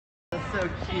so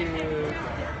cute.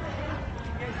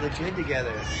 They joined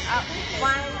together. 1,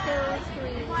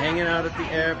 2, 3. Hanging out at the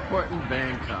airport in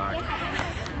Bangkok.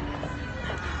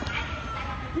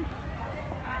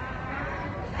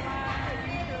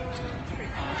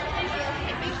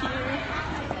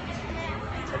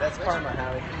 So that's karma,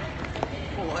 Howie.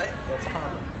 What? That's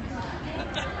karma.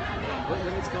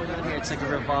 What's going on here? It's like a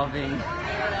revolving.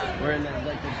 We're in the,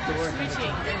 like the door.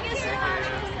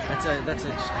 That's a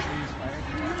Chinese fire.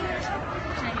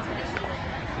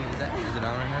 Is it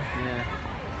on right now? Yeah.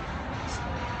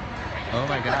 Oh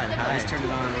my God! Hi. Just turn it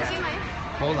on.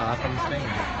 Hola from Spain.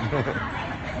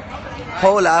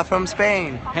 Hola from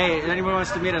Spain. Hey, if anyone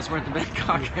wants to meet us, we're at the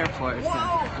Bangkok airport.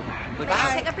 Whoa! Look Can I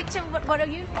out. take a picture with both of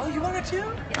you? Oh, you want it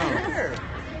too? Yeah. Sure.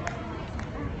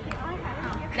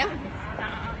 No.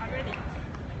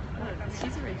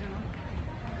 She's original.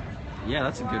 Yeah,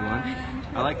 that's a good one.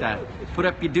 I like that. Put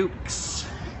up your dukes.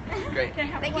 Great.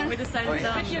 Thank you. We decided to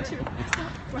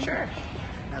Sure.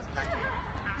 I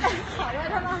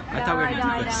thought we were going to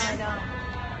do this.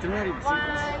 Didn't we already see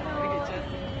this?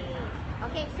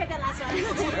 Okay, take the last one.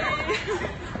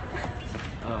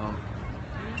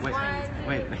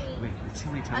 Wait. Let's see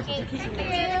how many times Okay, we'll take thank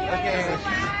this. you.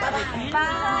 Okay. Bye.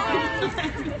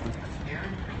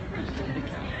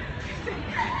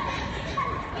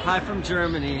 Hi from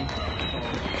Germany.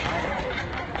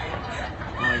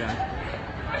 Oh my God.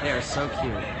 They are so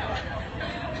cute.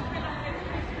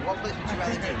 What place would you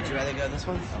rather do? Would you rather go this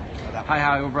one? Or that Hi,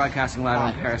 Howie. We're broadcasting live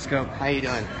on Periscope. How you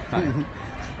doing? Hi.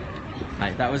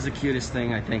 Hi. That was the cutest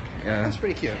thing, I think. That's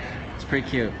pretty cute. It's pretty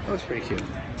cute. That was pretty cute.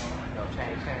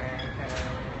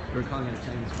 We're calling it a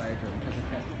Chinese fire drill because it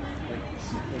kept like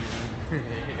sniffing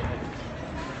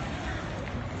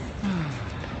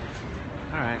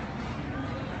around. All right.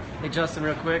 Hey Justin,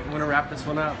 real quick, I'm gonna wrap this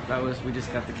one up. We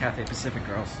just got the Cathay Pacific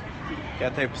girls.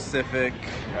 Cathay Pacific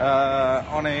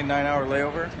on a 9-hour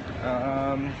layover.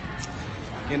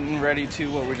 Getting ready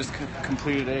to we just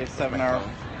completed a 7-hour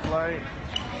flight.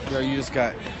 Yo,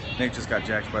 Nick just got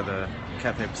jacked by the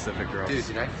Cathay Pacific girls. Dude,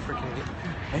 did I freaking get...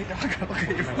 Hey, dog, look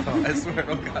at your phone. I swear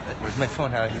to God. Where's my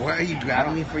phone, Howie? Why are you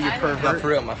grabbing me for your I don't pervert? know. No, for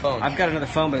real, my phone. I've got another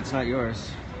phone, but it's not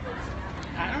yours.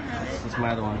 I don't have it. It's my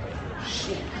other one.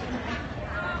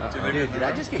 Dude, did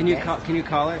I just get Can you ganked?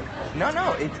 call it? No,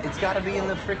 it's got to be in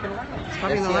the freaking lounge. It's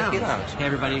probably in the lounge. Hey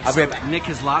everybody, I'll be right back. Nick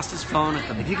has lost his phone at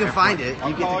the. If you can find it,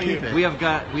 you get to keep it.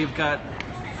 We've got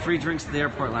free drinks at the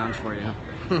airport lounge for you.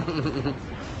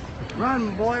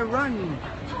 Run, boy, run!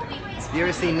 You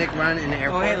ever seen Nick run in the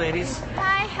airport? Oh hey ladies.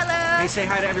 Hi, hello. Hey, say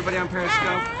hi to everybody on Periscope.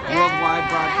 Hi. Worldwide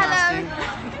broadcasting.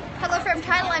 Hello from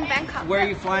Thailand, Bangkok. Where are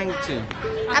you flying to?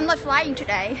 I'm not flying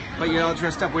today. But you're all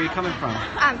dressed up. Where are you coming from?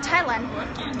 Thailand.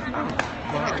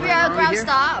 Well, We are ground here?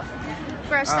 staff.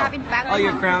 Ground staff in Bangkok. Oh,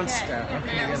 you're ground staff.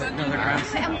 Okay, yeah, another ground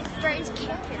staff. I'm very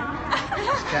Kevin.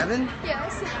 Kevin?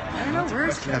 Yes. I don't know.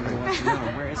 Where's Kevin? No,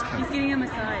 where is He's Kevin? getting a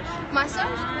massage.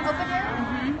 Massage over there.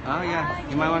 Oh yeah,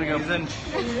 you might want to go. He's in.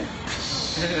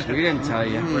 We didn't tell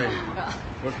you.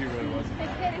 What if he really wasn't?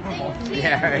 Okay, thank you.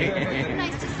 Yeah, right.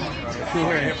 Nice to see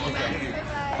you too.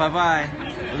 Bye bye.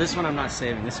 Well, this one I'm not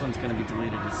saving. This one's going to be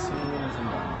deleted as soon as I'm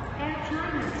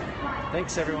done.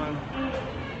 Thanks everyone.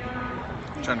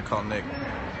 I'm trying to call Nick.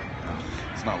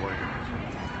 It's not working.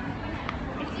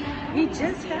 We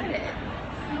just had it.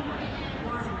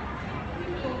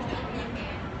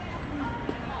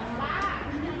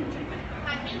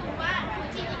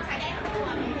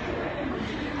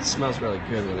 It smells really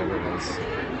good, whatever it is.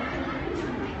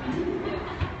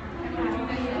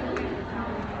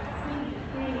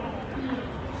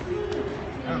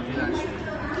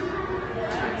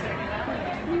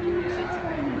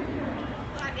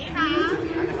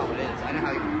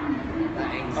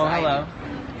 Oh, hello.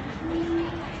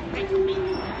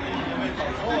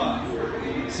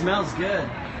 Smells good.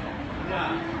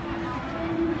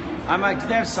 I'm like, do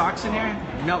they have socks in here?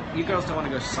 Nope, you girls don't want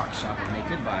to go sock shopping with me.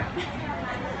 Goodbye.